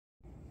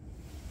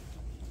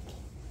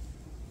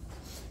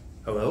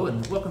Hello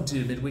and welcome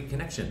to Midweek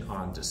Connection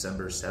on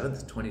December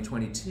 7th,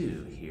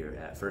 2022 here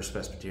at First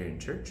Presbyterian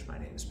Church. My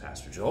name is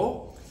Pastor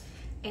Joel.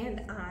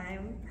 And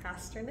I'm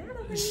Pastor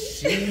Natalie.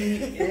 She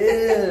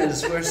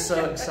is! We're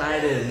so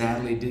excited.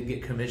 Natalie did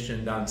get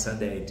commissioned on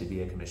Sunday to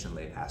be a commissioned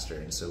lay pastor,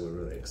 and so we're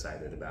really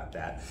excited about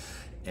that.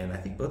 And I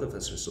think both of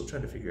us are still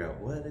trying to figure out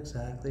what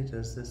exactly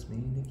does this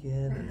mean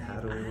again, and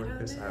how do we work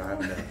this out? I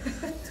don't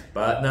know.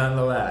 But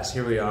nonetheless,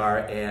 here we are,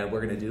 and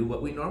we're going to do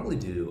what we normally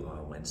do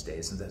on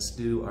Wednesdays, and that's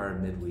do our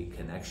midweek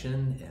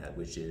connection,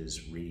 which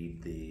is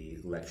read the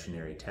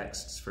lectionary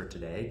texts for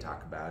today,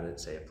 talk about it,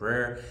 say a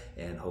prayer,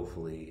 and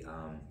hopefully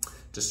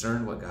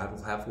discern what God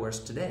will have for us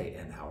today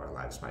and how our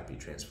lives might be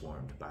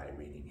transformed by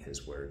reading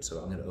His Word. So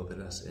I'm going to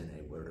open us in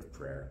a word of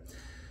prayer.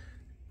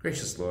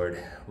 Gracious Lord,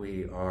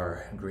 we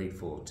are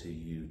grateful to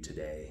you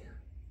today,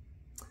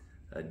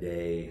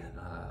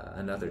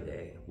 another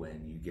day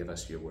when you give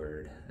us your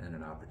word and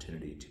an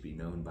opportunity to be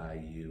known by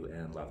you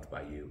and loved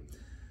by you.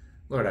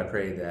 Lord, I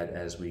pray that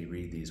as we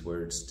read these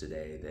words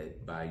today,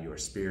 that by your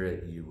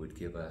Spirit you would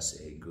give us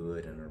a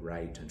good and a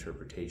right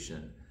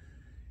interpretation.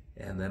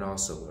 And then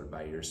also, Lord,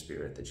 by your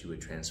Spirit, that you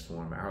would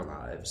transform our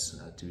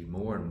lives to be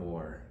more and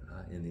more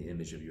in the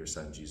image of your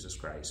Son, Jesus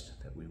Christ,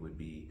 that we would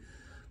be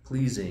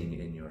pleasing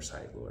in your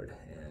sight, Lord,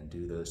 and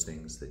do those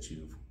things that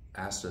you've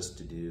asked us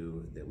to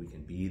do, that we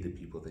can be the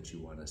people that you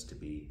want us to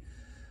be,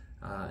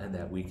 and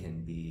that we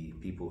can be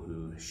people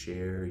who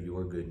share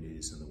your good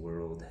news in the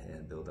world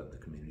and build up the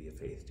community of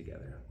faith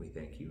together. We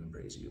thank you and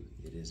praise you.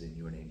 It is in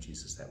your name,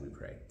 Jesus, that we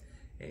pray.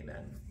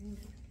 Amen.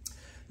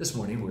 This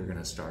morning, we're going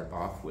to start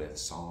off with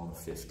Psalm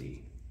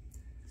 50.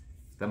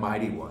 The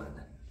Mighty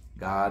One,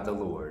 God the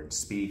Lord,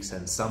 speaks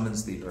and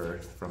summons the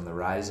earth from the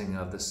rising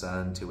of the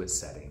sun to its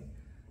setting.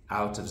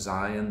 Out of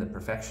Zion, the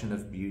perfection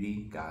of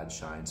beauty, God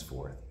shines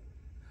forth.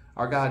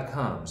 Our God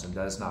comes and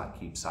does not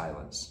keep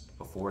silence.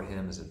 Before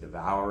him is a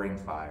devouring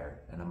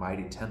fire and a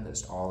mighty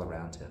tempest all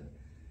around him.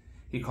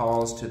 He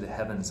calls to the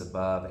heavens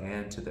above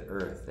and to the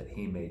earth that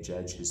he may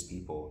judge his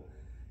people.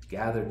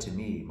 Gather to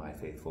me, my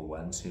faithful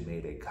ones, who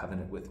made a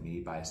covenant with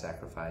me by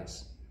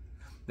sacrifice.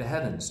 The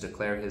heavens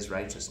declare his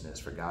righteousness,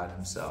 for God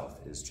himself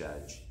is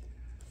judge.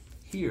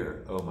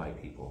 Hear, O my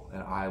people,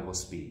 and I will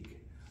speak.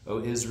 O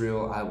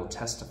Israel, I will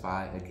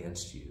testify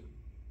against you.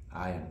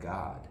 I am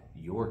God,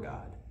 your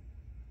God.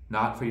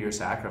 Not for your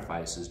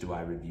sacrifices do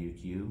I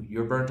rebuke you.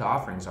 Your burnt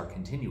offerings are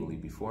continually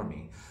before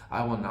me.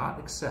 I will not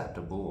accept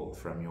a bull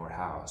from your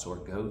house or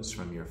goats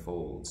from your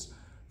folds.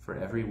 For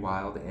every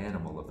wild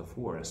animal of the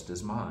forest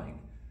is mine,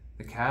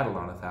 the cattle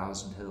on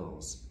 1,000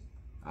 hills.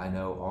 I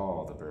know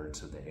all the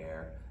birds of the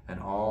air,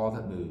 and all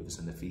that moves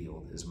in the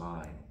field is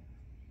mine.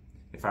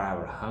 If I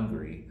were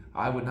hungry,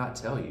 I would not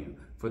tell you,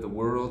 for the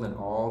world and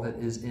all that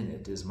is in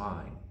it is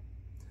mine.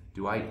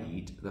 Do I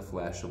eat the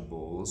flesh of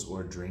bulls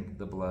or drink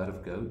the blood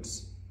of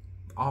goats?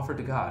 Offer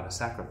to God a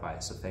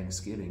sacrifice of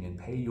thanksgiving and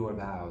pay your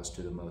vows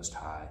to the Most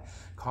High.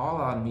 Call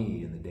on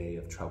me in the day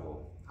of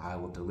trouble. I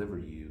will deliver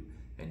you,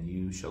 and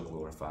you shall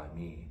glorify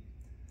me.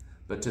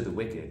 But to the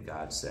wicked,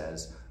 God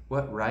says,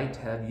 what right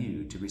have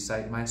you to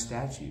recite my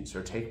statutes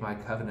or take my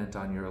covenant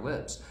on your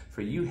lips?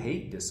 For you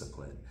hate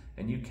discipline,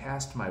 and you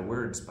cast my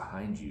words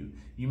behind you.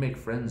 You make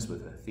friends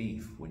with a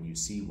thief when you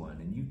see one,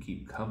 and you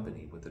keep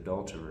company with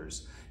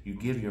adulterers. You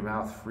give your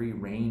mouth free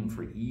rein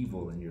for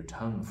evil, and your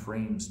tongue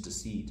frames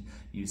deceit.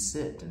 You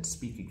sit and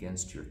speak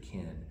against your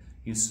kin.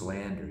 You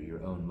slander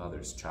your own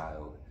mother's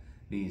child.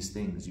 These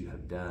things you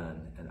have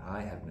done, and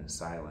I have been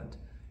silent.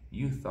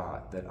 You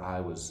thought that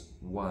I was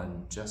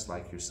one just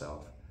like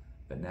yourself,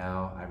 but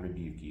now I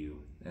rebuke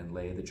you and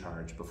lay the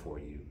charge before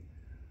you.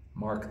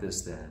 Mark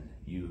this then,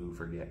 you who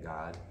forget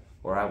God,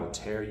 or I will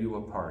tear you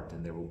apart,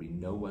 and there will be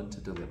no one to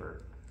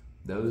deliver.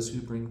 Those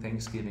who bring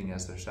thanksgiving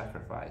as their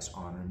sacrifice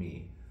honor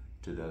me.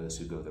 To those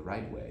who go the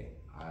right way,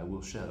 I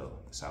will show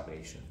the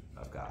salvation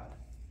of God.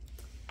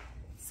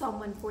 Psalm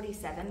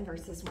 147,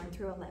 verses 1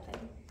 through 11.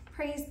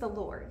 Praise the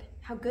Lord.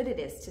 How good it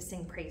is to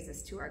sing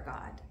praises to our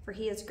God, for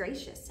he is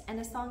gracious,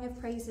 and a song of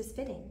praise is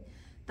fitting.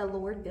 The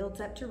Lord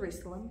builds up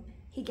Jerusalem.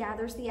 He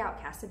gathers the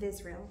outcasts of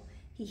Israel.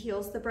 He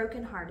heals the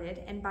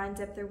brokenhearted and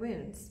binds up their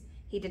wounds.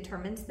 He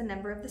determines the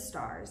number of the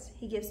stars.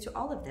 He gives to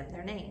all of them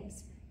their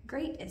names.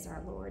 Great is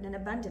our Lord and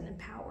abundant in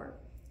power.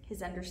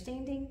 His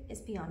understanding is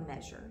beyond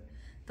measure.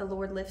 The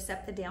Lord lifts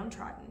up the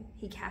downtrodden.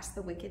 He casts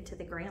the wicked to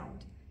the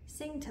ground.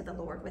 Sing to the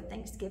Lord with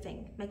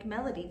thanksgiving. Make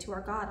melody to our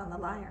God on the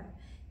lyre.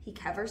 He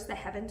covers the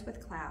heavens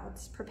with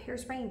clouds,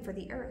 prepares rain for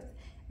the earth,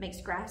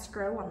 makes grass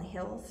grow on the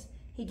hills.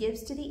 He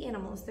gives to the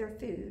animals their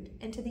food,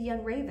 and to the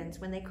young ravens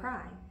when they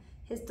cry.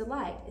 His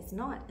delight is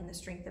not in the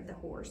strength of the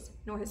horse,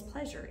 nor his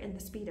pleasure in the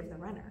speed of the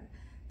runner.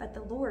 But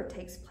the Lord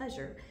takes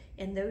pleasure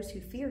in those who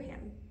fear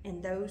him,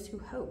 and those who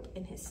hope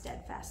in his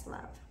steadfast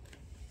love.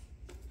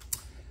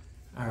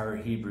 Our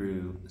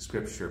Hebrew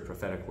scripture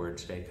prophetic word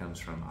today comes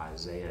from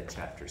Isaiah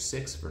chapter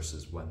 6,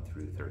 verses 1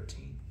 through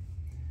 13.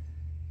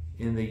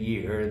 In the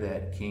year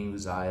that King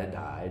Uzziah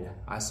died,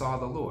 I saw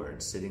the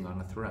Lord sitting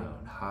on a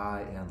throne,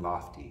 high and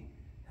lofty,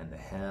 and the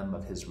hem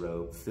of his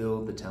robe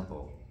filled the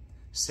temple.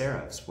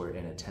 Seraphs were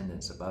in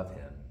attendance above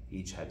him.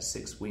 Each had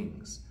 6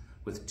 wings.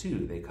 With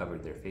 2 they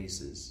covered their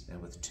faces,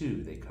 and with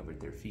 2 they covered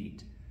their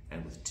feet,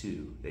 and with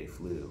 2 they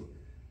flew.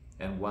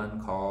 And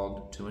one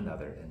called to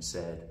another and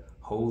said,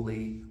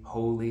 Holy,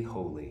 holy,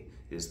 holy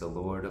is the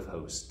Lord of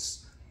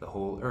hosts. The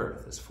whole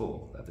earth is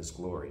full of his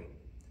glory.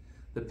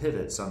 The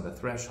pivots on the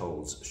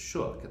thresholds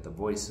shook at the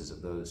voices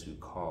of those who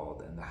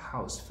called, and the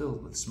house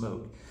filled with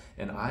smoke.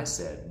 And I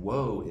said,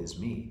 Woe is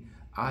me!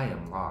 I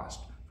am lost,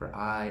 for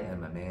I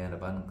am a man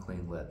of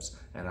unclean lips,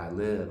 and I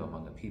live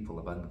among a people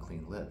of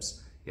unclean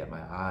lips. Yet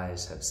my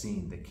eyes have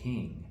seen the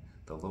King,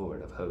 the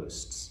Lord of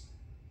hosts.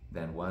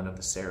 Then one of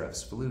the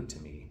seraphs flew to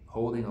me,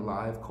 holding a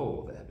live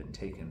coal that had been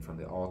taken from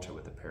the altar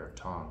with a pair of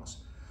tongs.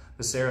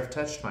 The seraph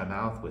touched my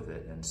mouth with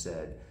it and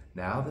said,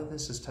 Now that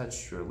this has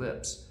touched your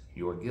lips,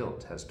 your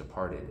guilt has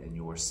departed, and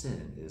your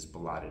sin is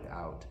blotted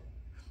out.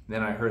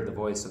 Then I heard the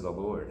voice of the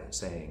Lord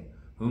saying,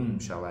 Whom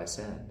shall I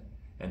send?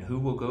 And who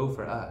will go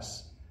for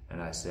us?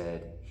 And I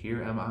said,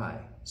 Here am I,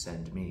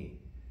 send me.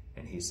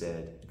 And he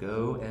said,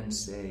 Go and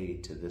say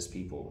to this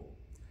people,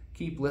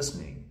 Keep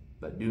listening,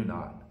 but do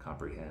not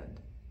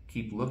comprehend.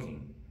 Keep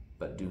looking,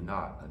 but do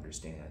not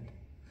understand.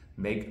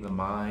 Make the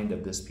mind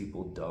of this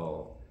people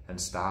dull, and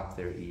stop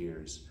their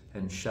ears,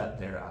 and shut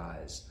their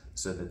eyes,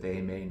 so that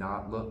they may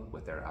not look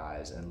with their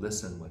eyes, and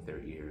listen with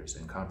their ears,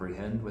 and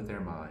comprehend with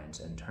their minds,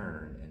 and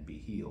turn and be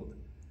healed.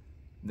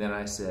 Then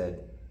I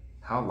said,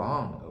 How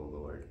long, O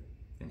Lord?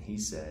 And he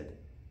said,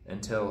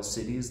 Until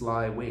cities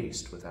lie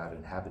waste without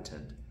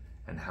inhabitant,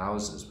 and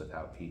houses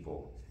without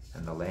people,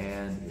 and the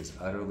land is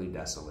utterly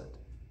desolate,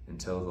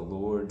 until the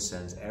Lord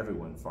sends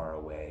everyone far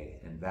away,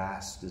 and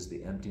vast is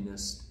the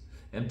emptiness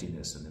in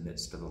the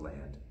midst of the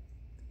land.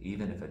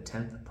 Even if a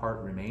 10th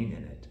part remain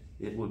in it,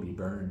 it will be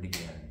burned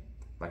again,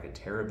 like a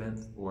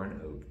terebinth or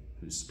an oak,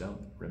 whose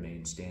stump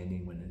remains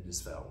standing when it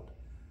is felled.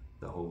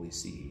 The holy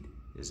seed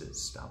is its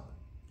stump.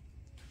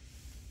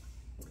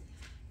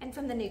 And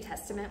from the New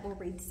Testament, we'll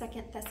read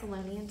 2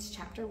 Thessalonians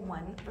chapter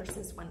 1,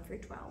 verses 1 through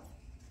 12.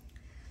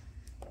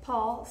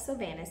 Paul,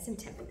 Silvanus, and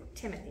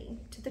Timothy,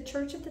 to the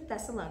church of the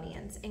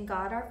Thessalonians, in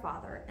God our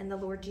Father and the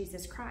Lord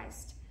Jesus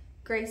Christ.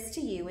 Grace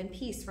to you and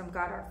peace from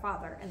God our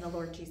Father and the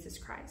Lord Jesus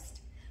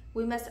Christ.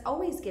 We must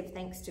always give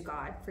thanks to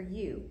God for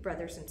you,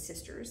 brothers and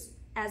sisters,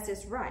 as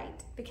is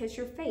right, because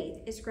your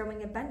faith is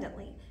growing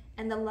abundantly,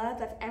 and the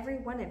love of every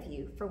one of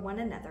you for one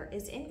another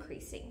is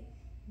increasing.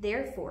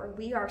 Therefore,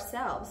 we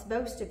ourselves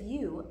boast of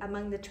you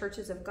among the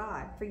churches of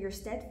God for your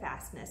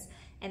steadfastness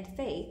and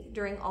faith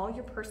during all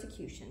your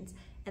persecutions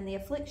and the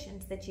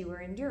afflictions that you are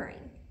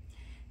enduring.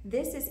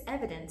 This is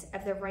evidence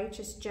of the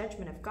righteous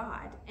judgment of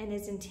God, and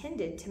is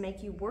intended to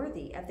make you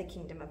worthy of the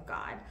kingdom of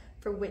God,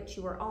 for which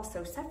you are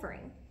also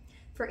suffering.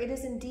 For it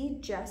is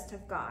indeed just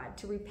of God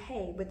to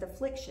repay with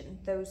affliction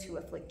those who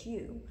afflict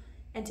you,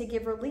 and to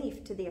give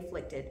relief to the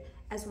afflicted,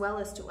 as well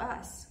as to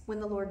us, when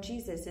the Lord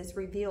Jesus is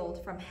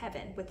revealed from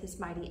heaven with his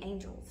mighty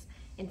angels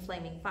in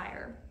flaming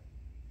fire,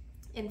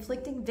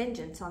 inflicting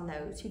vengeance on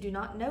those who do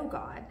not know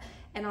God,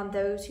 and on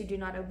those who do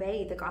not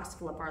obey the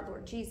gospel of our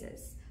Lord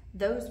Jesus.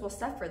 Those will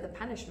suffer the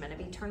punishment of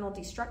eternal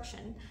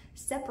destruction,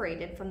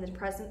 separated from the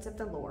presence of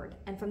the Lord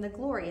and from the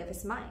glory of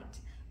his might,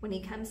 when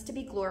he comes to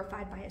be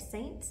glorified by his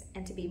saints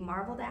and to be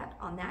marveled at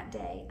on that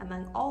day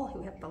among all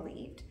who have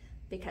believed,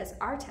 because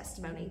our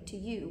testimony to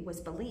you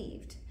was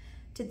believed.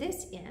 To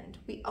this end,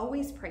 we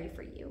always pray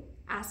for you,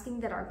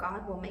 asking that our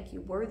God will make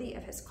you worthy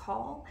of his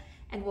call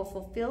and will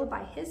fulfill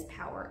by his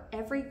power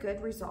every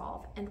good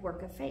resolve and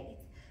work of faith,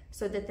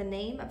 so that the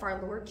name of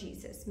our Lord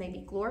Jesus may be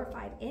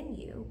glorified in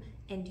you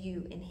and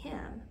you in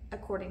him,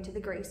 according to the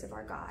grace of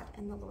our God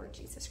and the Lord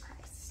Jesus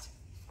Christ.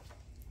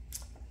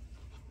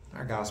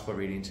 Our gospel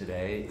reading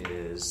today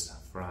is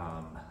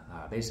from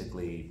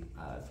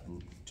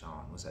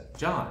John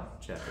chapter 8.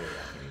 I can't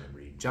even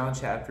read. John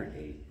chapter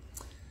 8.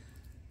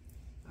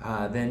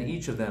 Then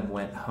each of them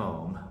went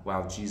home,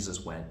 while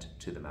Jesus went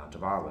to the Mount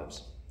of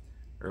Olives.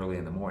 Early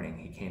in the morning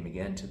he came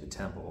again to the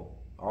temple.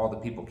 All the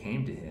people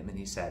came to him, and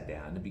he sat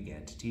down and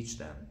began to teach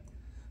them.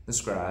 The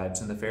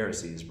scribes and the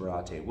Pharisees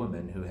brought a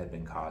woman who had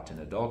been caught in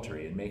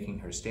adultery, and making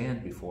her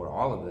stand before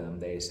all of them,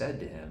 they said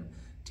to him,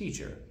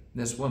 Teacher,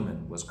 this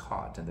woman was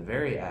caught in the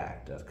very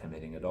act of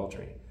committing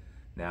adultery.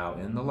 Now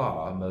in the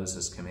law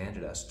Moses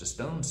commanded us to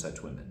stone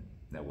such women.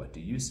 Now what do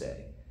you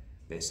say?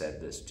 They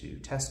said this to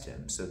test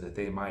him, so that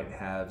they might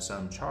have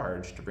some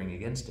charge to bring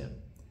against him.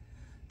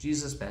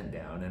 Jesus bent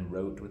down and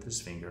wrote with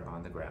his finger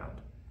on the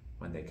ground.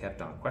 When they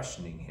kept on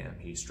questioning him,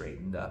 he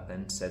straightened up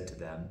and said to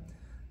them,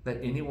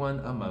 Let anyone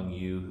among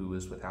you who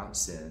is without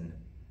sin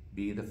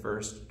be the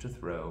first to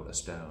throw a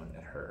stone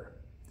at her.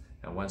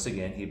 And once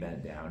again he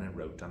bent down and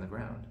wrote on the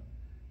ground.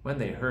 When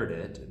they heard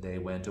it, they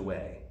went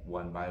away,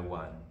 one by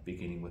one,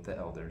 beginning with the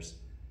elders,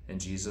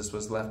 and Jesus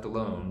was left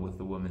alone with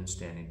the woman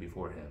standing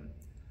before him.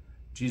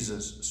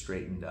 Jesus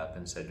straightened up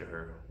and said to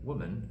her,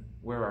 Woman,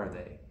 where are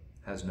they?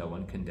 Has no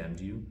one condemned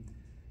you?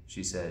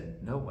 She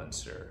said, No one,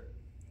 sir.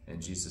 And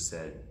Jesus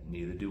said,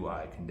 Neither do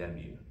I condemn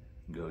you.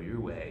 Go your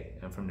way,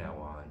 and from now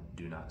on,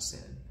 do not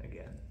sin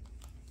again.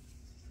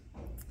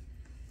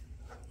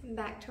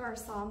 Back to our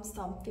Psalm,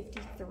 Psalm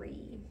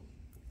 53.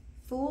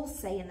 Fools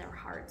say in their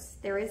hearts,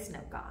 there is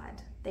no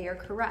God. They are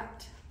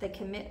corrupt. They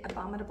commit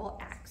abominable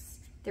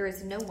acts. There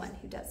is no one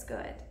who does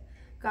good.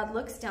 God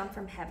looks down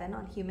from heaven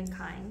on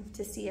humankind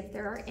to see if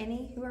there are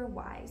any who are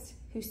wise,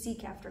 who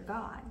seek after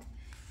God.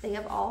 They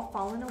have all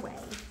fallen away.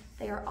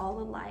 They are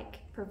all alike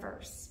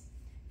perverse.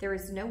 There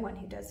is no one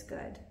who does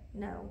good.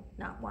 No,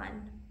 not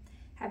one.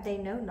 Have they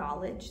no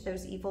knowledge,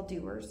 those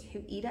evildoers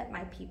who eat up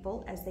my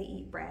people as they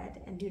eat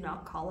bread and do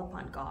not call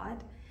upon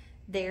God?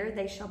 There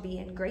they shall be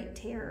in great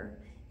terror,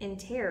 in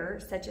terror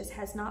such as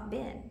has not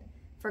been.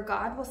 For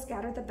God will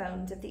scatter the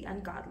bones of the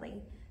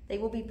ungodly. They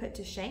will be put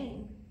to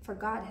shame, for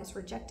God has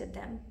rejected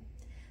them.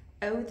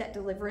 Oh, that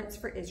deliverance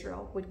for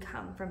Israel would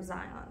come from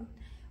Zion.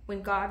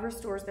 When God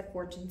restores the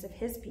fortunes of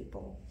his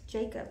people,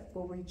 Jacob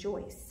will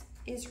rejoice.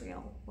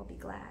 Israel will be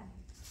glad.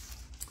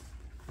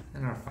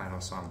 And our final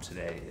psalm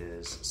today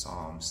is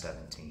Psalm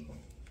 17.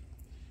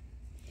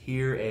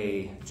 Hear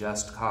a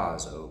just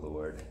cause, O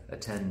Lord.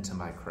 Attend to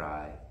my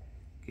cry.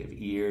 Give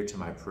ear to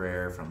my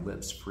prayer from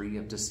lips free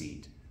of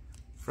deceit.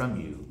 From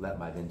you let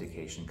my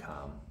vindication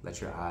come. Let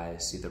your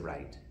eyes see the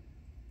right.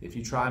 If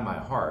you try my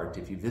heart,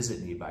 if you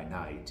visit me by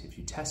night, if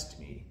you test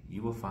me,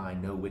 you will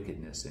find no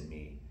wickedness in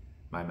me.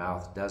 My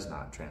mouth does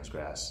not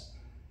transgress.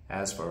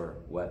 As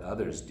for what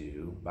others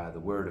do, by the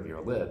word of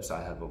your lips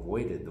I have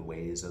avoided the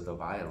ways of the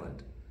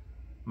violent.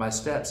 My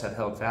steps have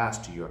held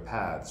fast to your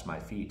paths, my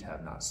feet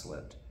have not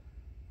slipped.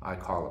 I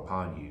call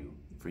upon you,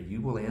 for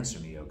you will answer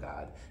me, O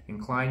God.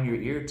 Incline your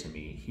ear to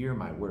me, hear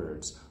my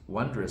words.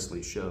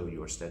 Wondrously show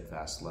your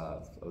steadfast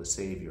love, O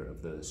Savior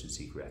of those who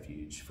seek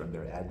refuge from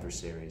their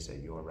adversaries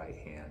at your right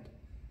hand.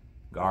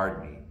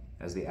 Guard me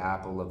as the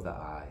apple of the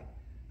eye.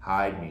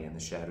 Hide me in the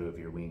shadow of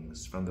your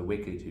wings from the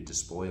wicked who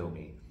despoil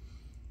me,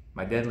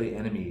 my deadly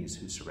enemies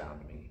who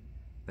surround me.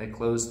 They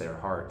close their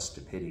hearts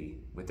to pity.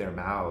 With their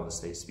mouths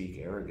they speak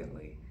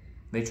arrogantly.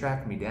 They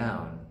track me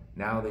down.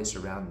 Now they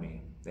surround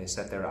me. They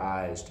set their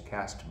eyes to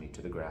cast me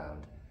to the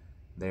ground.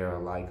 They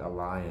are like a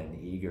lion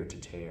eager to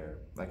tear,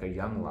 like a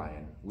young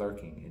lion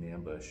lurking in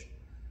ambush.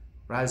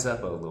 Rise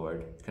up, O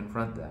Lord,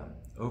 confront them,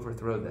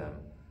 overthrow them.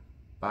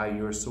 By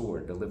your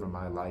sword deliver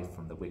my life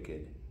from the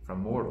wicked,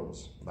 from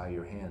mortals by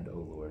your hand, O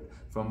Lord,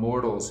 from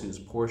mortals whose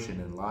portion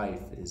in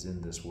life is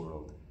in this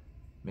world.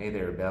 May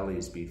their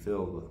bellies be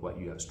filled with what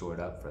you have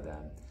stored up for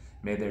them.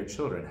 May their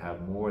children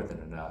have more than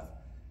enough.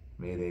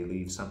 May they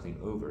leave something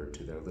over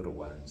to their little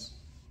ones.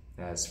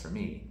 As for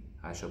me,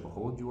 I shall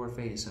behold your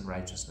face in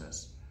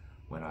righteousness.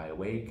 When I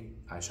awake,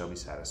 I shall be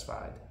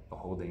satisfied,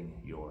 beholding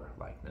your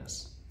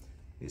likeness.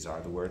 These are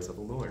the words of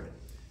the Lord.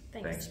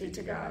 Thanks be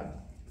to God.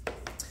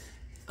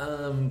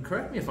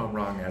 Correct me if I'm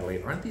wrong,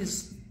 Natalie. Aren't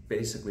these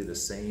basically the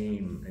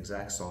same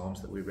exact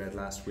Psalms that we read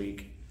last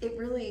week? It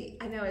really,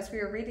 I know, as we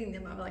were reading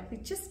them, I'm like, we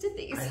just did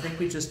these. I think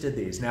we just did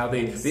these. Now,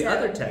 the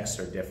other texts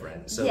are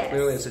different, so yes.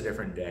 Clearly it's a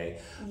different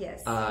day.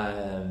 Yes.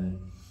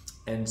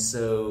 And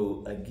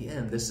so,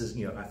 again, this is,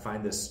 I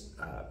find this,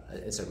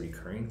 it's a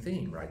recurring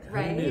theme, right?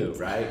 Right. Who knew,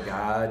 right?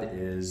 God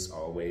is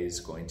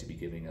always going to be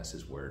giving us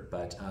his word.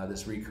 But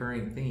this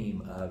recurring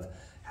theme of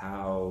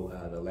how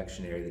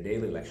the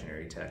daily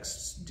lectionary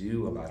texts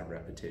do a lot of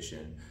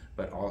repetition,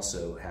 but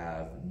also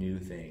have new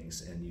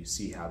things, and you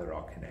see how they're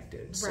all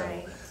connected.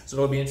 Right. So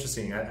it'll be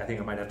interesting. I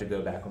think I might have to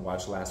go back and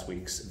watch last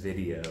week's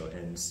video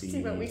and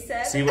see what we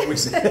said. See what we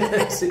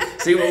said.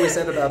 see what we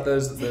said about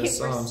those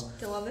Psalms. We're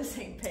still on the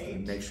same page.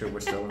 And make sure we're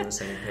still on the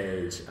same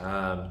page.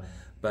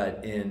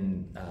 But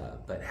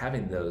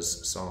having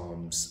those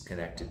Psalms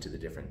connected to the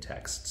different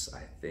texts,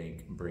 I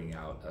think, bring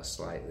out a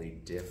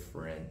slightly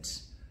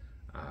different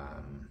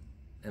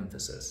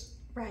emphasis.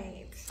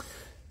 Right.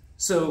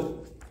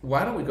 So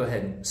why don't we go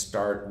ahead and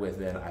start with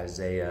then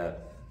Isaiah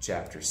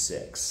chapter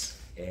 6.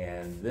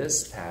 And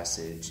this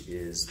passage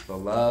is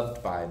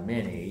beloved by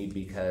many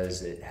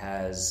because it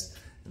has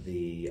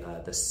the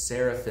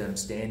seraphim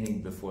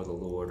standing before the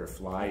Lord, or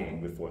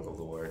flying before the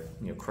Lord,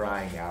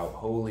 crying out,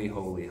 "Holy,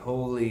 holy,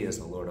 holy is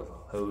the Lord of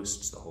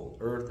hosts. The whole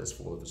earth is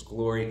full of his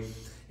glory."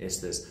 It's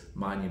this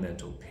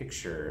monumental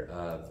picture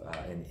of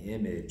an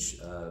image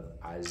of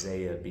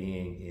Isaiah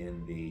being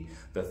in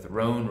the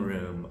throne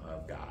room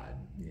of God.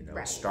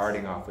 Right.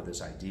 Starting off with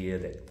this idea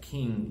that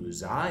King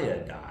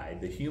Uzziah died,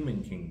 the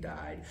human king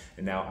died,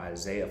 and now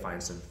Isaiah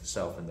finds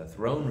himself in the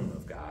throne room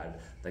of God,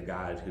 the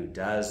God who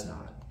does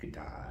not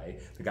die,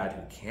 the God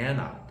who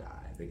cannot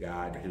die, the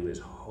God who is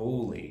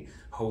holy,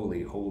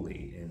 holy,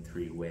 holy in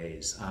three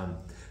ways.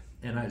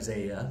 And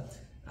Isaiah,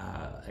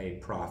 a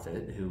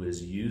prophet who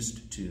is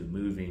used to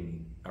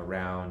moving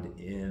around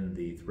in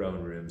the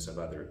throne rooms of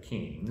other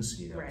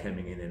kings, right.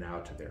 coming in and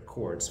out of their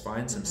courts,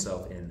 finds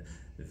himself in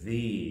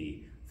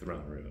the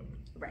throne room.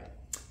 Right.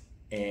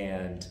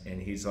 And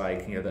he's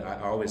like,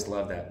 I always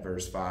love that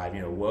verse 5,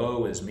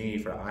 "Woe is me,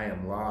 for I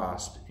am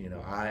lost.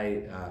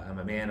 I am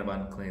a man of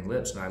unclean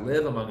lips, and I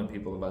live among a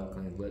people of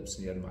unclean lips,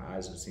 and yet my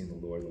eyes have seen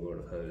the Lord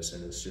of hosts."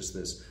 And it's just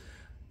this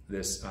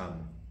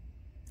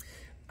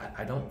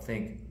I don't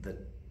think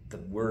that the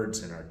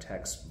words in our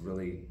text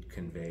really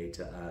convey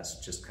to us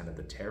just kind of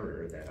the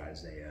terror that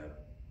Isaiah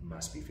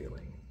must be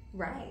feeling.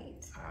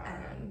 Right.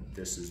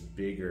 This is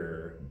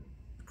bigger,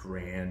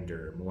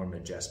 grander, more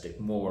majestic,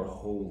 more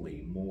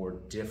holy,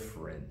 more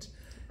different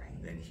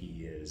than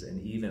he is.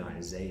 And even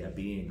Isaiah,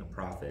 being a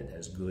prophet,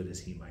 as good as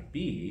he might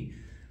be,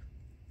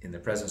 in the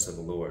presence of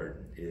the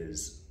Lord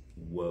is,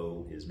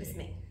 woe is me. It's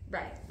me.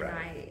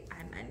 Right.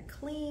 I'm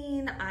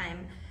unclean.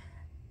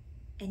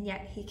 And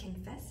yet he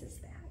confesses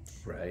that.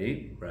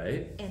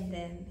 Right. And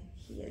then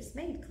he is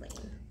made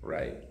clean.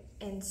 Right.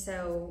 And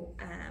so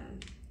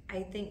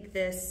I think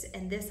this I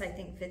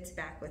think fits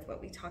back with what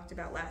we talked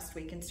about last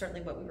week, and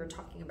certainly what we were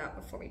talking about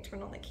before we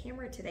turned on the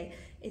camera today.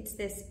 It's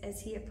this: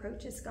 as he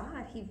approaches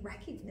God, he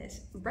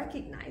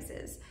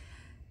recognizes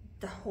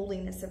the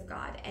holiness of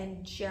God.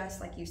 And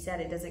just like you said,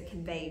 it doesn't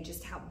convey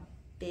just how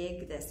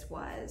big this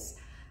was,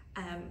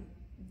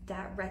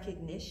 that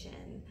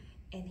recognition.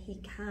 And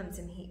he comes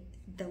and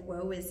the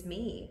woe is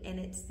me. And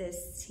it's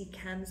this, he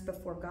comes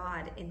before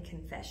God in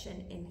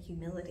confession, in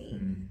humility.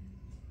 Mm-hmm.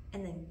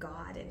 And then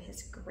God, in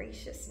his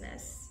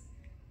graciousness,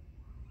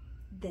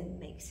 then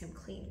makes him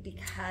clean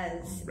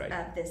because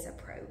of this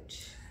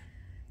approach.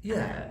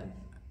 Yeah,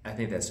 I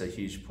think that's a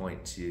huge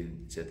point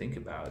to think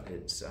about.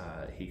 It's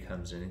he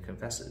comes in and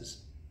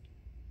confesses.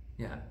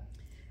 Yeah.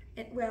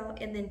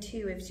 And then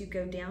too, as you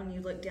go down,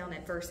 you look down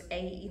at verse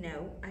 8,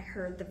 I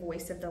heard the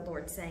voice of the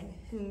Lord saying,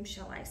 whom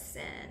shall I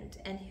send,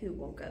 and who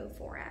will go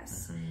for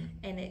us? Mm-hmm.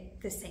 And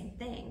the same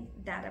thing,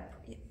 that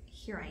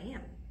here I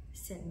am,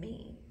 send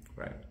me.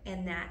 Right.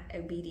 And that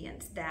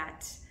obedience,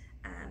 that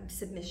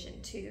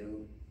submission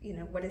to,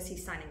 what is he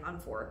signing on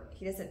for?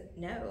 He doesn't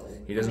know.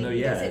 He doesn't know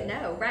yet. He doesn't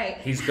know, right?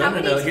 He's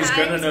gonna know. He's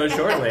gonna know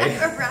shortly.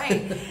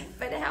 Right.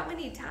 But how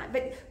many times?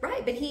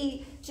 But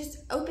he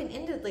just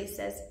open-endedly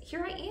says,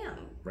 "Here I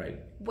am." Right.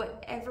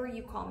 Whatever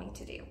you call me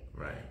to do.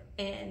 Right.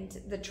 And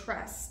the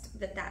trust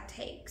that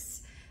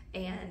takes,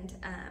 and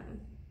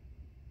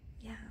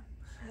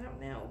I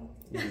don't know.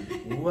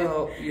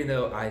 Well,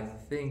 I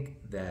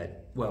think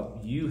that,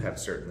 you have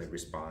certainly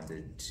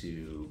responded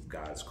to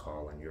God's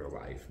call in your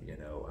life.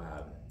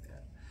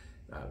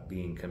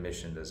 Being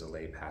commissioned as a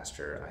lay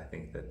pastor, I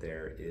think that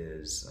there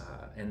is,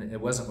 and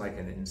it wasn't like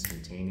an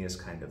instantaneous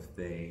kind of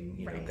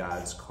thing. Right.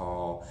 God's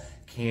call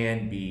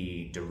can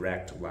be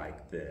direct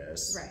like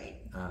this, right?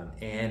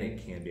 And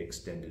it can be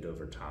extended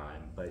over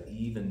time. But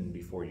even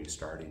before you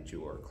started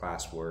your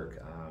classwork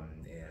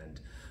and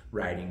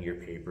writing your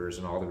papers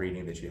and all the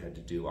reading that you had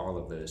to do, all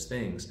of those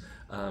things,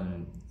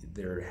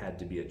 there had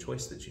to be a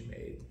choice that you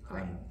made.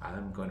 Right.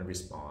 I'm going to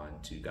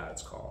respond to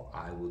God's call.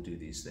 I will do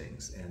these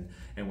things.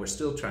 And we're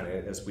still trying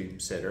to, as we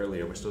said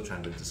earlier, we're still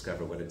trying to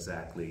discover what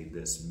exactly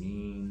this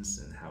means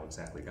and how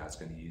exactly God's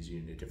going to use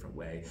you in a different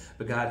way.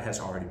 But God has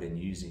already been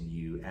using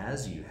you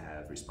as you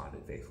have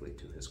responded faithfully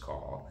to his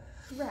call.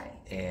 Right.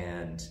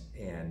 And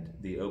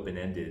the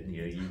open-ended,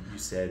 you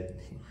said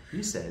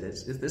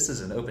this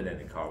is an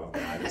open-ended call of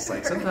God. It's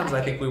like sometimes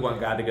I think we want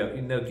God to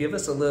go, give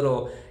us a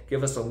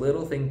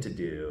little thing to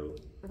do.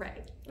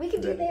 Right. We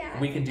can do that.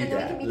 We can do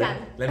that. We can be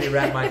done. Let me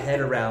wrap my head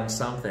around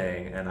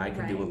something, and I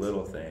can do a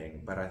little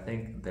thing. But I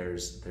think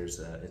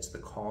it's the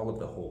call of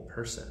the whole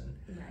person.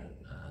 Right.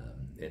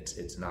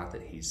 It's not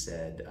that he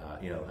said,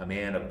 a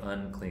man of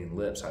unclean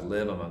lips. I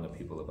live among a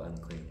people of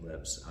unclean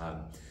lips.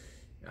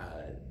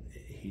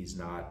 He's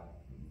not.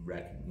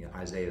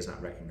 Isaiah is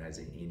not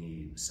recognizing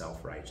any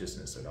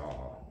self-righteousness at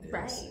all.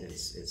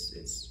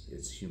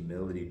 It's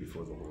humility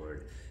before the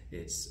Lord.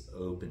 It's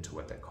open to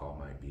what that call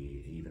might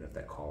be, even if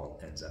that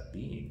call ends up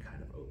being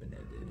kind of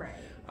open-ended. Right.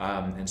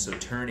 And so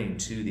turning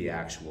to the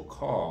actual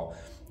call,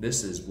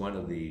 this is one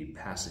of the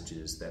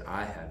passages that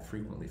I have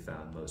frequently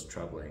found most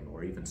troubling,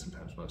 or even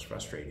sometimes most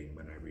frustrating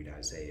when I read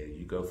Isaiah.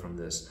 You go from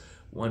this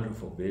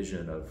wonderful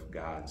vision of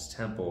God's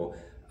temple,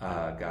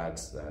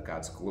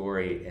 God's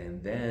glory,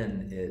 and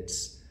then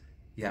it's,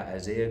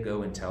 Isaiah,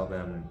 go and tell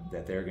them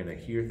that they're going to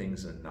hear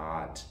things and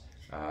not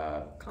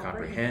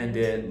comprehend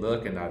it,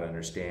 look and not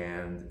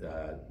understand,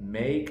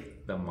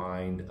 make the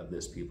mind of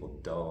this people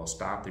dull,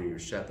 stop their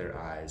ears, shut their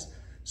eyes,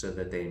 so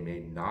that they may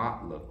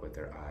not look with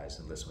their eyes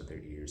and listen with their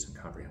ears and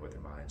comprehend with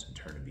their minds and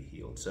turn and be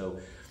healed. So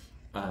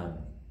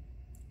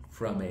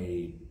from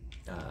a,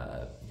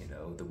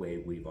 the way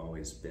we've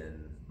always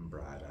been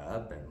brought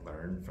up and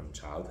learned from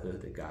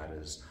childhood that God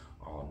is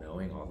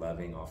all-knowing,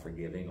 all-loving,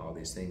 all-forgiving, all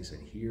these things,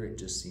 and here it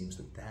just seems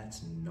that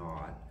that's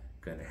not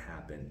going to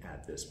happen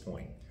at this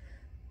point.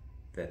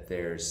 That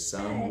there's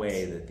some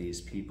way that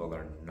these people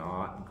are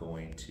not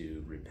going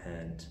to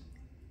repent.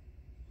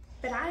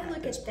 But I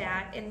look at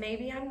that, and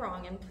maybe I'm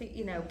wrong, and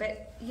please,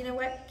 but you know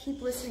what?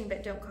 Keep listening,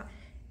 but don't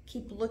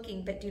keep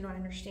looking, but do not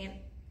understand.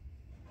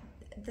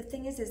 The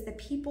thing is the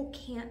people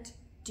can't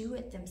do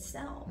it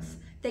themselves.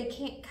 Mm-hmm. They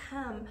can't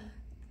come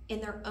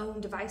in their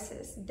own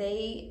devices.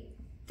 They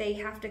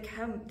have to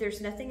come.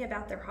 There's nothing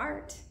about their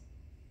heart.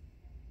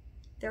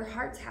 Their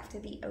hearts have to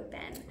be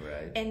open.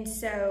 Right. And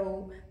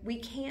so we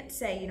can't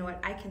say,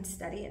 I can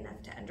study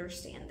enough to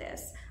understand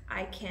this.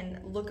 I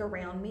can look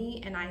around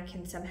me and I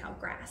can somehow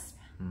grasp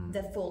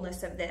the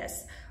fullness of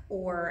this.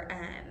 Or,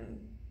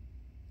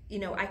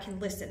 I can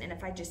listen, and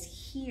if I just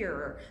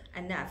hear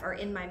enough, or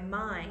in my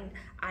mind,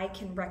 I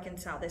can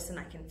reconcile this and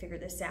I can figure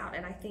this out.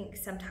 And I think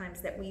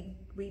sometimes that we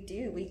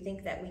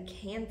think that we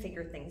can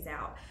figure things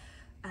out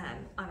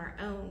on our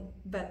own,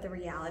 but the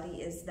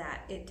reality is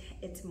that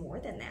it's more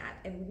than that,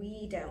 and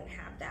we don't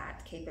have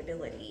that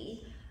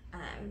capability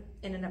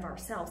in and of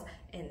ourselves.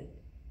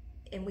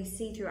 And we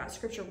see throughout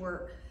Scripture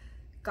where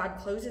God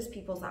closes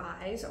people's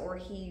eyes, or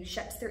he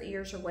shuts their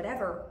ears, or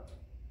whatever.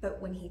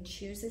 But when he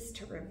chooses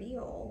to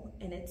reveal,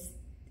 and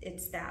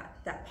it's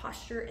that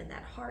posture and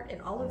that heart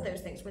and all of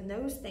those things, when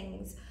those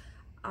things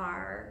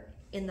are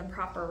in the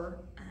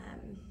proper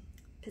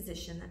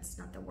position, that's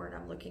not the word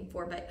I'm looking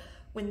for, but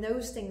when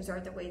those things are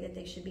the way that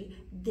they should be,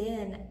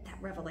 then that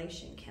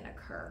revelation can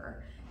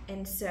occur.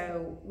 And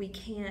so we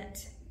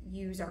can't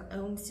use our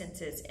own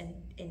senses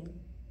and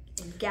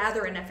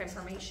gather enough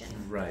information.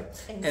 Right.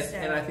 And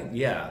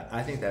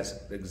I think that's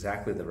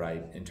exactly the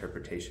right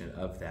interpretation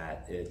of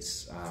that.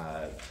 It's,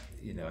 I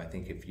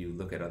think if you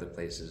look at other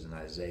places in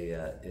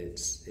Isaiah,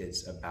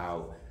 it's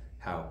about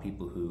how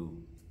people who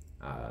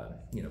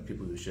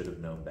should have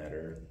known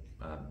better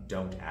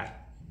don't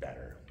act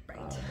better.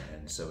 Right.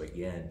 And so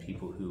again,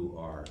 people who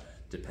are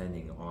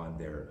depending on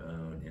their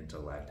own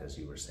intellect, as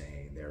you were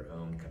saying, their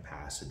own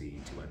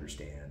capacity to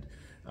understand,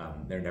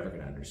 they're never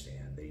going to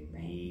understand. They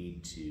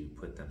need to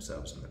put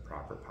themselves in the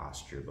proper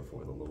posture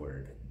before the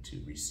Lord to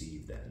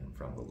receive them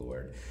from the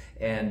Lord.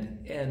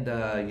 And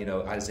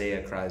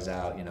Isaiah cries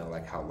out,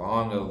 like, how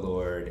long, O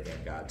Lord?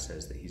 And God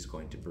says that he's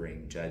going to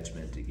bring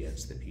judgment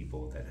against the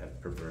people that have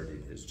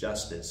perverted his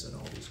justice and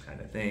all these kind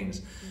of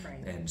things.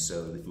 Right. And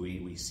so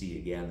we see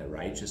again the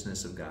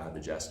righteousness of God, the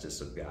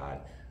justice of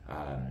God.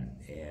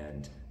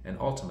 And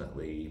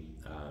ultimately,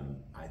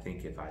 I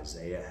think if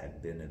Isaiah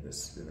had been in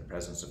the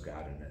presence of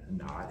God and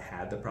not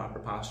had the proper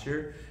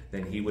posture,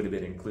 then he would have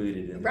been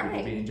included in the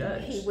people being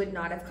judged. He would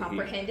not have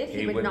comprehended.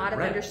 He would not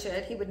have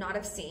understood. He would not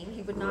have seen.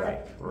 He would not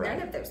have.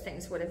 None of those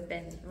things would have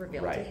been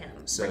revealed to him.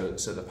 So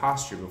the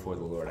posture before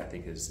the Lord, I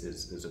think,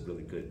 is a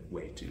really good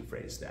way to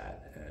phrase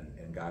that.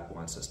 And God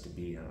wants us to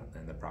be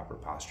in the proper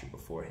posture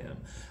before him.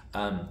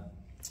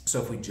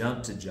 So if we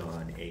jump to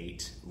John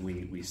 8,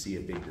 we see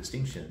a big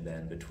distinction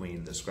then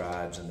between the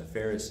scribes and the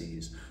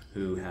Pharisees,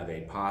 who have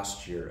a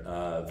posture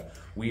of,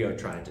 we are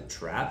trying to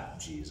trap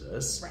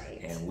Jesus,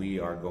 and we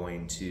are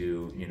going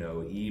to,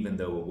 even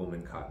though a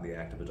woman caught in the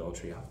act of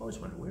adultery, I've always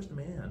wondered, where's the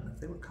man? If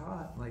they were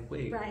caught,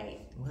 wait.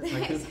 Right. What?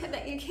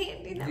 That you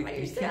can't do that by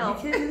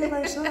yourself. You can't do that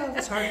by yourself.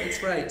 It's hard.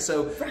 It's right.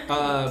 So,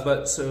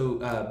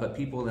 but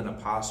people in a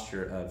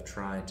posture of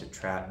trying to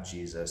trap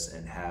Jesus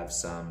and have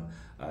some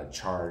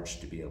charge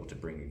to be able to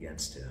bring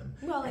against him.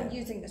 Well, and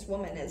using this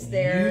woman as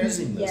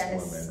woman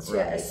to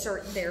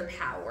assert their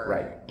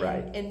power,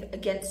 right, and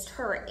against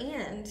her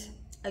and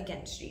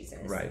against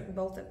Jesus, right,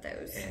 both of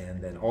those.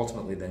 And then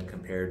ultimately, then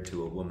compared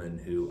to a woman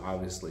who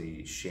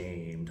obviously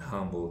shamed,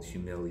 humbled,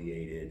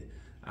 humiliated,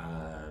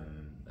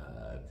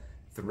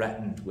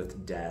 threatened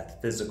with death,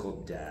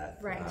 physical death,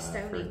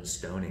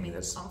 stoning.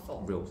 That's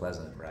awful. Real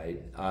pleasant,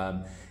 right?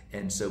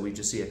 And so we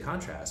just see a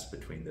contrast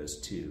between those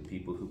two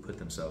people who put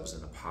themselves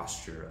in a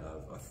posture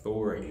of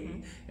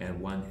authority, and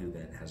one who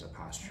then has a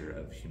posture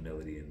of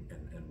humility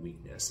and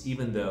weakness.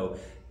 Even though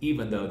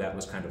that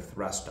was kind of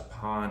thrust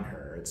upon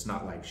her, it's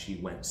not like she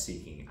went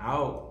seeking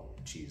out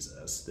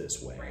Jesus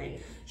this way.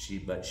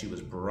 But she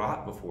was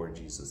brought before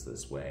Jesus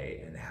this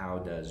way. And how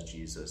does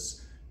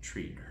Jesus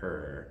treat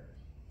her?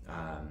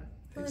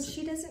 Well, and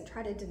she doesn't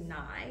try to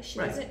deny. She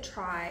doesn't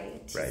try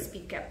to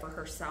speak up for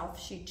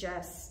herself. She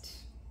just...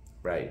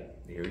 Right.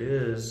 Here it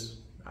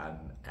is.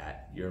 I'm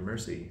at your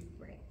mercy.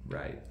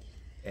 Right.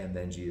 And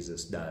then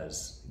Jesus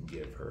does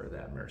give her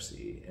that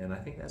mercy. And I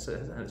think that's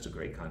a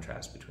great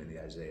contrast between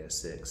the Isaiah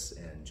 6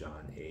 and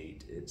John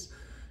 8. It's,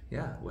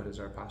 what is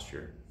our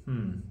posture?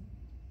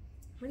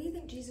 What do you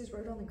think Jesus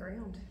wrote on the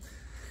ground?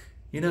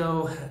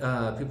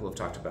 People have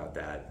talked about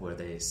that, where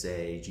they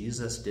say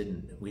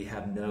we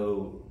have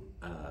no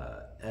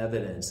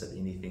evidence of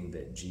anything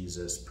that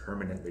Jesus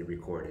permanently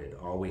recorded.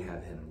 All we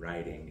have him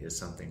writing is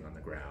something on the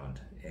ground,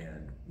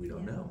 and we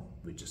don't know.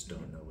 We just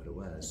don't know what it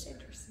was. It's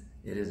interesting.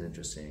 It is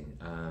interesting.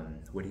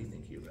 What do you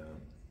think he wrote?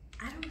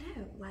 I don't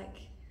know.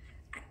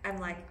 I'm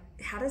like,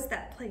 how does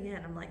that play in?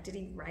 I'm like, did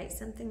he write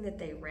something that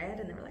they read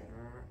and they were like,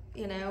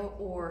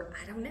 or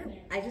I don't know.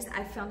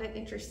 I found it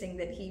interesting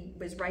that he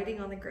was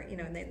writing on the ground,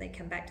 and then they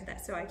come back to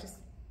that. So it's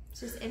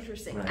just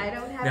interesting. Right. I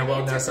don't have an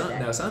answer for that.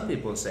 Now, some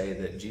people say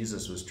that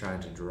Jesus was trying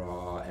to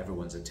draw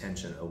everyone's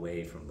attention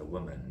away from the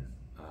woman,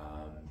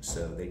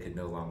 so they could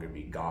no longer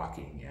be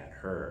gawking at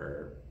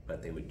her,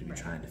 but they would be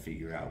trying to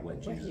figure out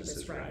what Jesus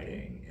is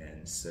writing.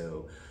 And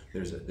so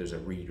there's a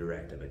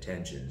redirect of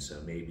attention.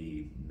 So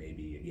maybe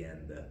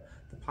again the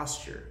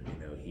posture.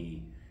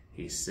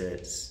 He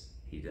sits.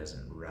 He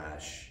doesn't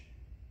rush.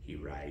 He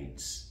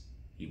writes.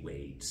 He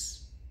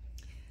waits.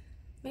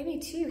 Maybe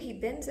too, he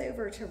bends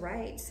over to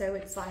write. So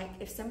it's like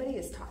if somebody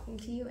is talking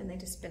to you and they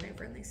just bend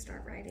over and they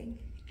start writing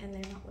and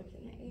they're not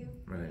looking at you.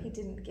 Right. He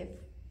didn't give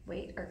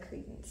weight or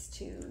credence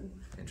to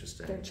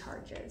Interesting. their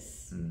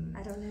charges.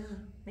 I don't know,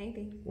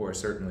 maybe. Or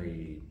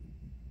certainly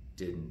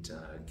didn't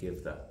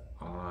give the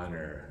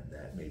honor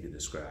that maybe the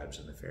scribes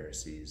and the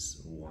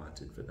Pharisees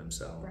wanted for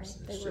themselves.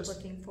 Right, they were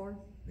looking for.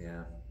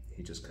 Yeah,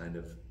 he just kind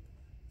of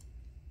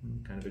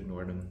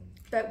ignored them.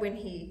 But when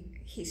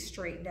he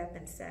straightened up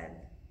and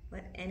said,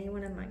 "Let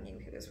anyone among you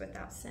who is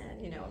without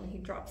sin," and he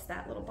drops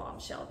that little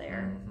bombshell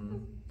there.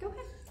 Go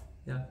ahead.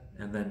 Yeah,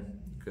 and then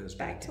goes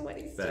back to what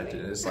he's doing.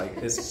 It's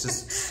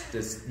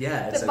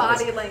the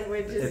body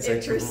language is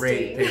interesting. It's a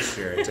great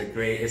picture.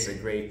 It's a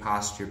great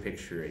posture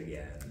picture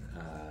again.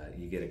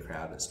 You get a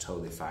crowd that's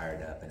totally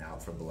fired up and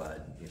out for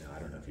blood. I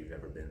don't know if you've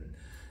ever been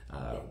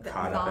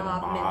caught up in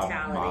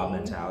a mob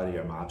mentality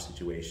or mob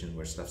situation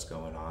where stuff's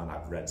going on.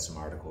 I've read some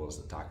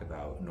articles that talk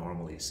about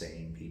normally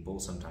sane people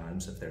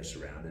sometimes, if they're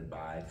surrounded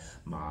by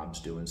mobs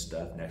doing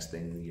stuff, next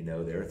thing you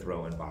know, they're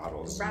throwing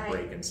bottles and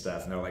breaking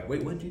stuff, and they're like,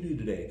 "Wait, what did you do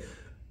today?"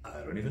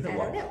 I don't even know.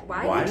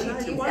 Why did you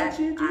do that?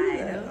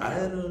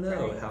 I don't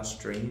know. Right. How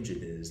strange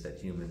it is that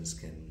humans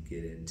can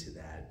get into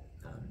that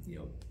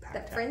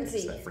that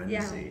frenzy,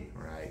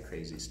 right?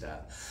 Crazy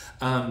stuff.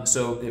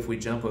 So if we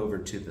jump over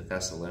to the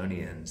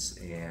Thessalonians,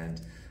 and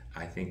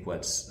I think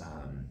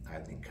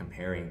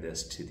comparing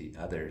this to the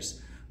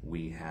others,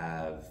 we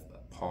have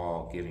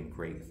Paul giving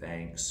great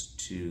thanks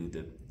to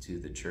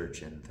the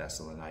church in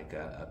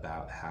Thessalonica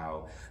about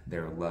how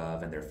their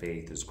love and their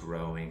faith is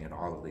growing and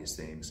all of these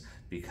things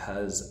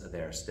because of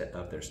their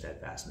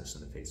steadfastness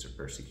in the face of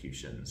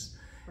persecutions.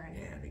 Right.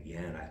 And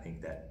again, I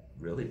think that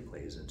really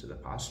plays into the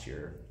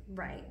posture.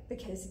 Right,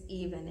 because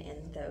even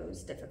in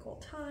those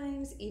difficult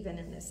times, even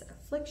in this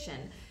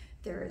affliction,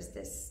 there is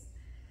this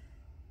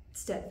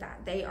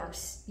steadfast. They are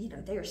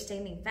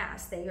standing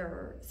fast. They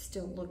are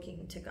still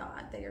looking to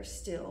God. They are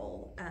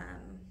still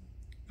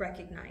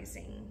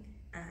recognizing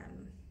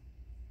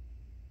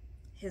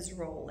His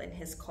role and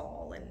His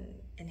call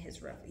and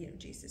His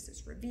Jesus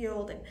is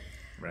revealed and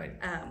right.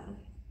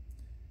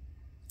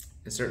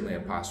 It's certainly a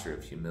posture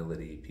of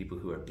humility. People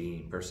who are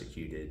being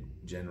persecuted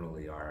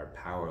generally are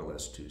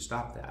powerless to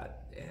stop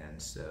that,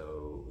 and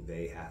so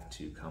they have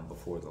to come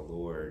before the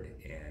Lord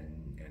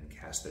and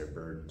cast their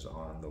burdens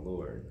on the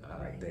Lord.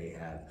 Right. They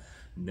have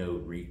no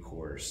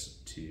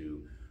recourse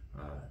to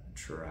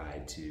try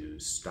to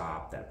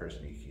stop that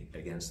persecution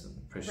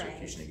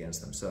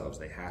against themselves.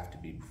 They have to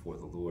be before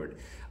the Lord.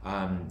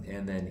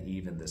 And then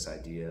even this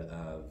idea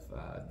of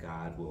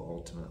God will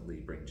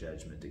ultimately bring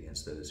judgment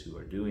against those who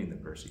are doing the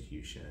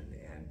persecution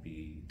and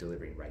be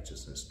delivering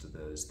righteousness to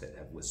those that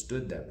have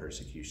withstood that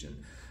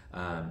persecution.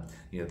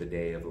 The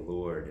day of the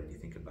Lord, and you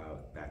think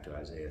about back to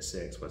Isaiah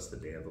 6, what's the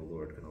day of the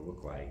Lord going to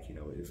look like?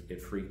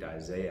 It freaked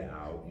Isaiah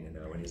out,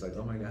 and he's like,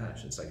 oh my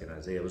gosh, it's like, and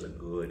Isaiah was a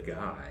good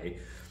guy.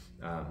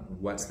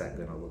 What's that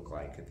going to look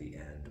like at the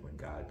end when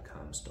God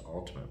comes to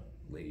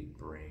ultimately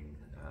bring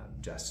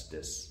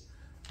justice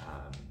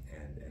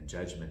and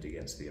judgment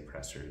against the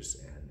oppressors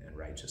and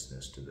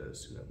righteousness to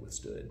those who have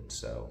withstood?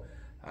 So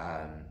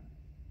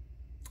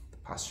the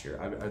posture,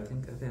 I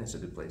think that's a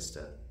good place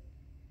to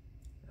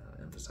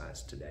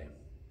emphasize today.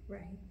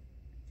 Right.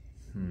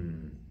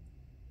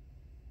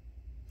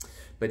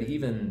 But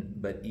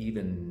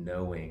even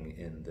knowing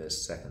in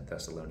this Second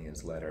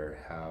Thessalonians letter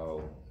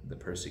how the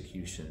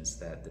persecutions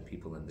that the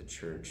people in the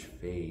church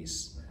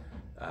face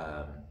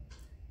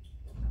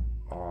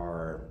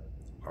are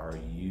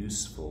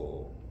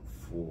useful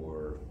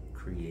for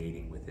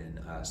creating within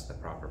us the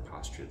proper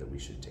posture that we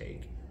should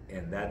take.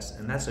 And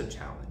that's a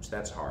challenge.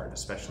 That's hard,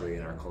 especially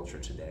in our culture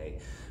today,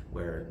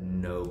 where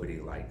nobody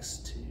likes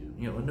to,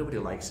 nobody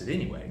likes it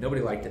anyway.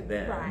 Nobody liked it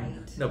then.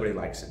 Right. Nobody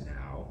likes it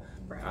now.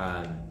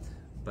 Right.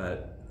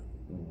 But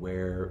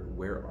where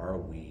are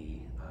we?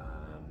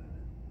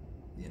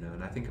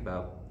 And I think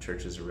about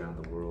churches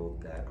around the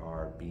world that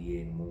are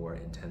being more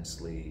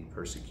intensely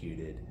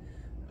persecuted,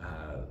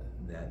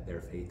 that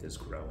their faith is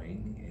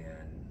growing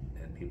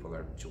and people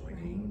are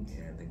joining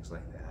and things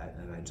like that.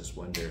 And I just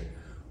wonder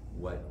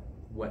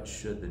what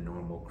should the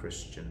normal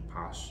Christian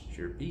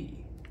posture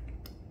be?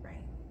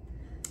 Right.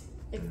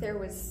 If there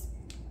was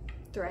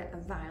threat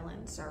of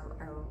violence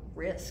or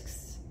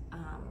risks,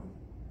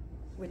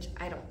 which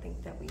I don't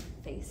think that we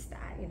face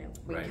that.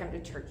 We come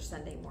to church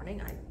Sunday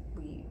morning.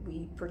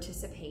 We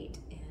participate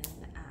in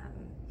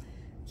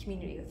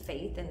community of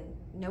faith, and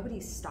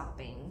nobody's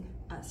stopping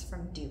us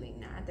from doing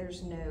that.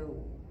 There's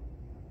no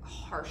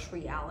harsh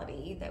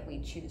reality that we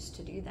choose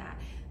to do that.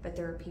 But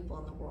there are people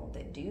in the world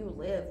that do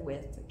live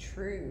with the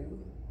true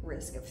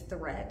risk of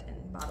threat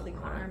and bodily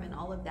harm and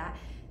all of that,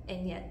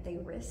 and yet they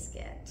risk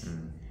it.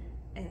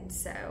 And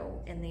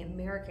so in the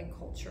American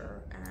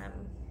culture, I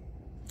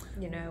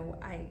don't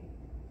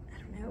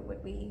know,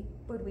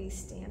 would we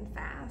stand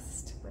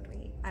fast?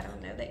 I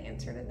don't know the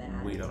answer to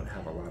that. We don't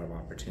have a lot of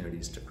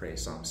opportunities to pray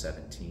Psalm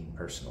 17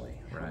 personally,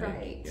 right?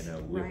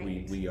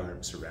 Right. We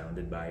aren't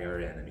surrounded by our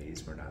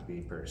enemies. We're not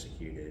being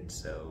persecuted,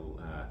 so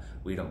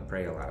we don't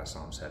pray a lot of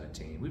Psalm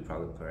 17. We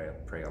probably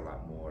pray a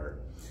lot more,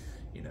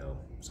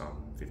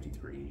 Psalm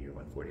 53 or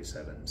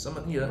 147. Some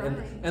of, right.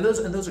 and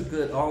those are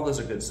good. All those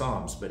are good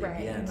psalms. But right.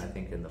 Again, I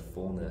think in the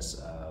fullness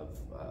of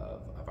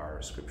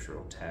our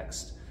scriptural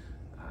text,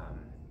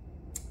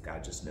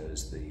 God just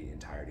knows the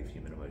entirety of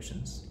human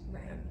emotions,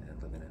 right.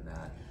 and living in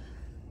that.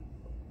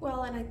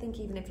 Well, and I think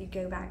even if you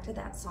go back to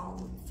that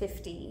Psalm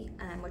 50,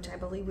 which I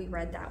believe we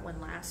read that one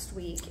last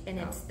week, and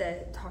it's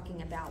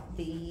talking about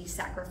the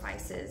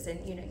sacrifices,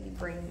 and you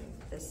bring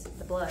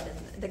the blood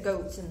and the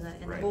goats and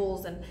the right.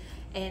 bulls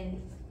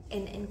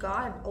and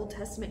God, Old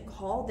Testament,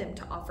 called them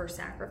to offer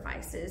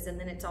sacrifices, and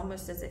then it's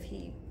almost as if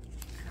he,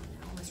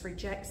 almost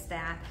rejects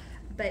that.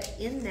 But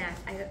in that,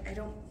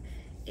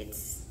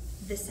 it's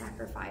the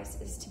sacrifice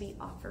is to be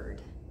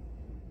offered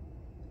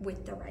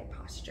with the right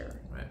posture,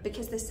 right.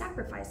 Because the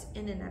sacrifice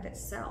in and of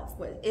itself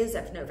is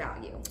of no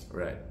value.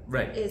 Right.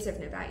 Is of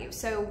no value.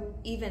 So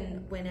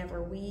even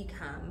whenever we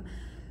come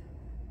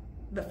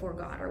before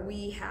God, or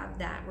we have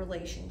that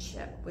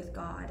relationship with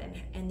God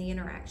and the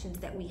interactions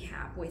that we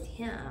have with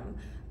him,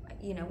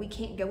 we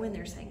can't go in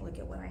there saying, look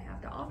at what I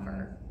have to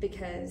offer,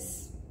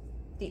 because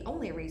the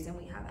only reason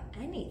we have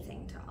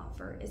anything to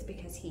offer is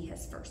because he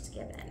has first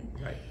given.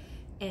 Right.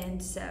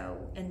 And so,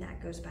 and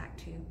that goes back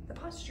to the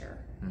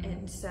posture.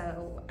 And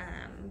so,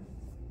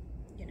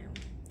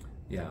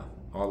 yeah,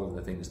 all of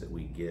the things that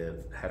we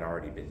give had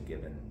already been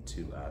given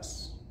to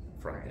us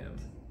from right. him.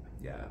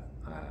 Yeah.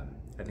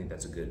 I think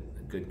that's a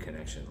good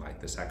connection. Like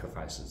the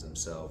sacrifices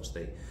themselves,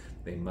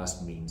 they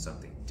must mean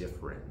something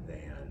different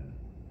than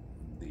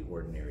the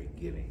ordinary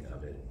giving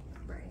of it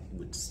right.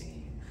 would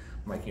seem.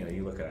 Like,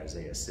 you look at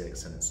Isaiah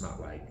 6 and it's not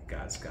like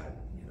God's got,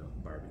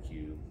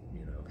 barbecue,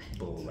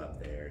 bull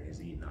up there and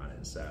he's eating on it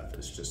and stuff.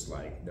 It's just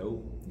like,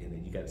 nope,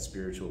 you got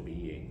spiritual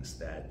beings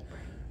that,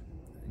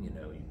 you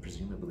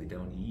presumably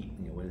don't eat.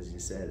 What does he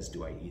says?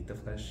 Do I eat the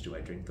flesh? Do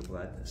I drink the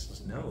blood? This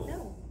is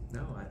no.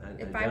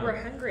 If I were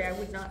hungry, I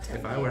would not tell you.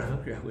 If I were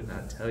hungry, I would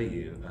not tell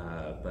you.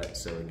 But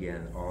so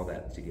again, all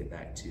that to get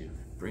back to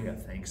bring up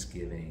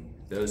thanksgiving.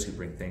 Those who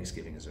bring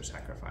thanksgiving as their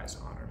sacrifice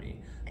honor me.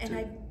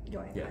 And go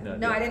ahead. Yeah,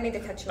 no, I didn't mean to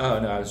cut you off. Oh,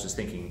 no, I was just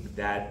thinking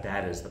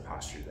that is the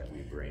posture that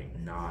we bring.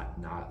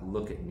 Not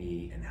look at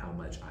me and how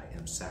much I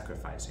am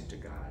sacrificing to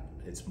God.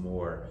 It's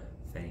more,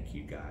 thank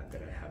you, God,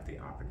 that I have the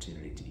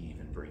opportunity to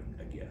even bring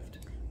a gift.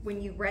 When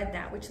you read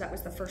that, which that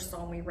was the first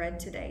psalm we read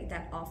today,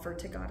 that offer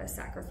to God a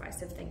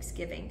sacrifice of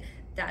thanksgiving,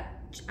 that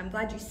I'm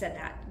glad you said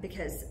that,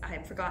 because I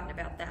had forgotten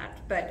about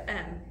that. But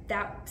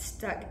that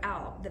stuck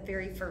out the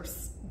very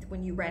first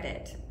when you read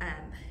it,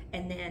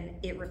 and then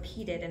it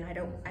repeated. And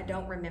I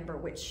don't remember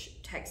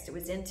which text it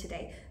was in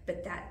today,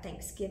 but that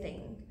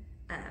thanksgiving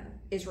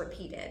is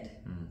repeated.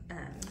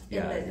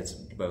 It's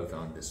both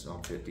on this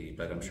Psalm 50,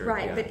 but I'm sure.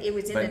 Right, yeah. But it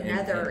was in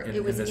another. In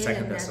it was the in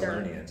Second another.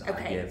 Thessalonians.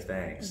 Okay. I give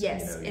thanks.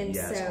 Yes, and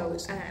yes, so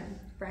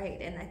right,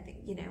 and I think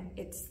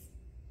it's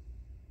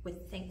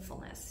with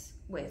thankfulness,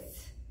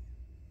 with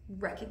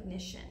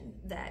recognition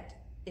that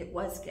it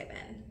was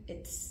given.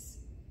 It's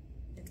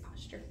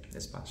posture.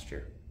 It's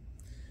posture.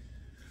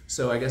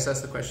 So I guess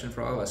that's the question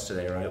for all of us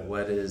today, right?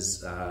 What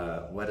is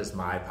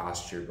my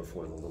posture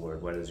before the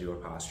Lord? What is your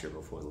posture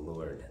before the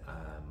Lord?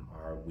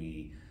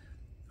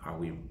 Are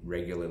we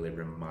regularly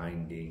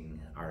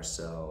reminding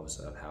ourselves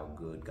of how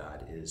good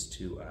God is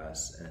to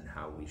us and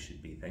how we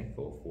should be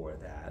thankful for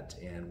that?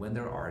 And when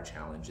there are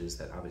challenges,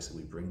 that obviously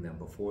we bring them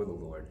before the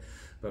Lord,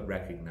 but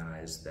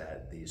recognize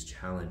that these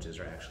challenges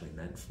are actually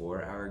meant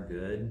for our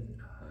good.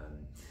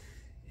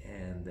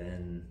 And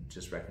then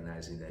just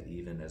recognizing that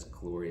even as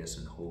glorious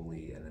and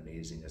holy and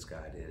amazing as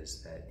God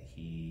is, that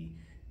he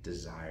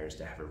desires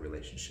to have a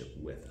relationship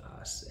with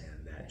us,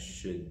 and that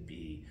should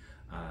be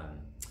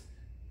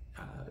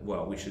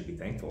we should be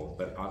thankful,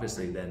 but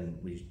obviously then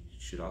we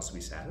should also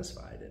be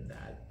satisfied in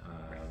that.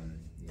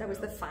 That was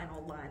the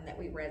final line that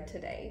we read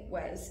today,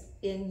 was,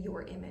 in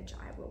your image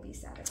I will be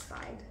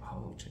satisfied.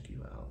 Oh, check you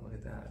out. Look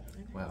at that.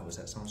 Wow, was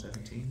that Psalm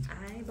 17?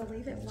 I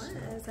believe it was.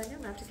 I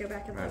don't have to go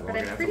back and look,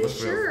 right, but I'm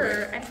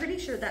pretty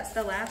sure that's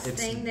the last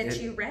thing that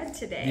you read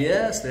today.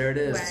 Yes, there it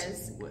is.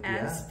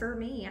 As for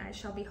me, I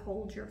shall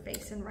behold your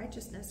face in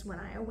righteousness. When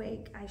I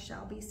awake, I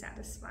shall be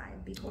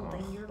satisfied,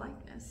 beholding your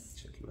likeness.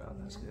 Check you out.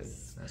 That's good.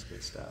 That's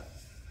good stuff.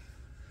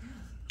 Yeah.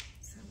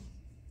 So.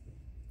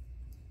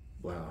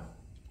 Wow.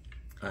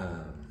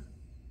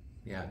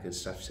 Good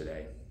stuff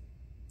today.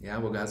 Yeah,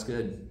 well, God's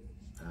good.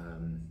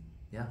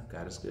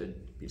 God is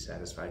good. Be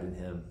satisfied in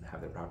him.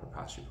 Have the proper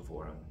posture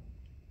before him.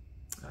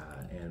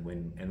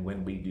 And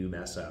when we do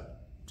mess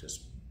up,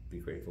 just be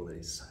grateful that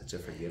he's such a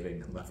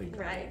forgiving and loving God.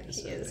 Right.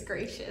 He is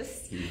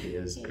gracious. He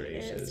is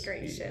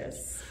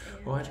gracious.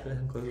 Well, why don't you go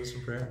ahead and close with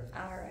some prayer?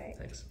 All right.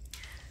 Thanks.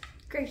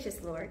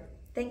 Gracious Lord,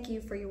 thank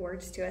you for your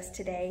words to us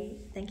today.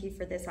 Thank you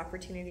for this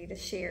opportunity to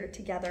share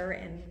together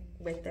and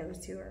with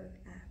those who are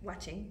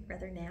watching,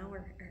 whether now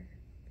or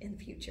in the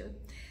future.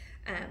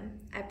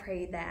 I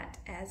pray that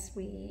as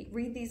we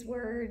read these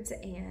words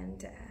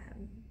and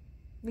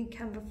we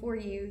come before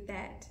you,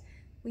 that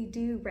we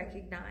do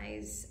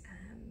recognize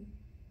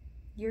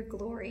your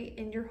glory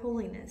and your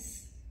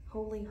holiness.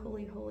 Holy,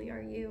 holy, holy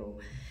are you.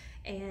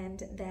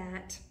 And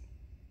that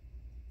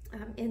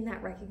in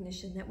that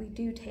recognition that we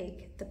do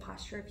take the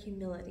posture of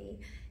humility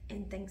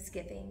and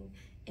thanksgiving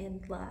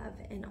and love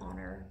and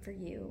honor for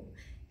you.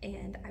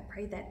 And I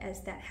pray that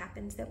as that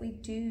happens, that we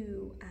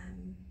do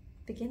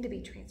begin to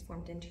be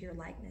transformed into your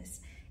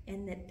likeness,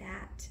 and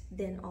that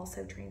then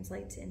also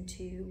translates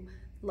into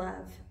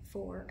love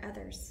for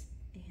others,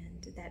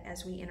 and that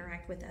as we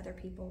interact with other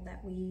people,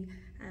 that we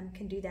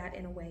can do that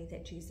in a way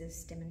that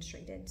Jesus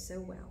demonstrated so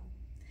well.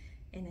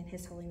 And in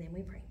his holy name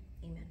we pray.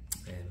 Amen.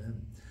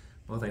 Amen.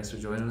 Well, thanks for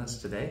joining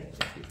us today.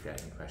 If you've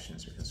got any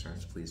questions or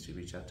concerns, please do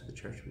reach out to the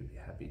church. We'd be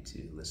happy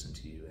to listen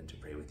to you and to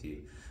pray with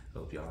you. I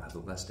hope you all have a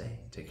blessed day.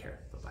 Take care.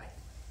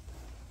 Bye-bye.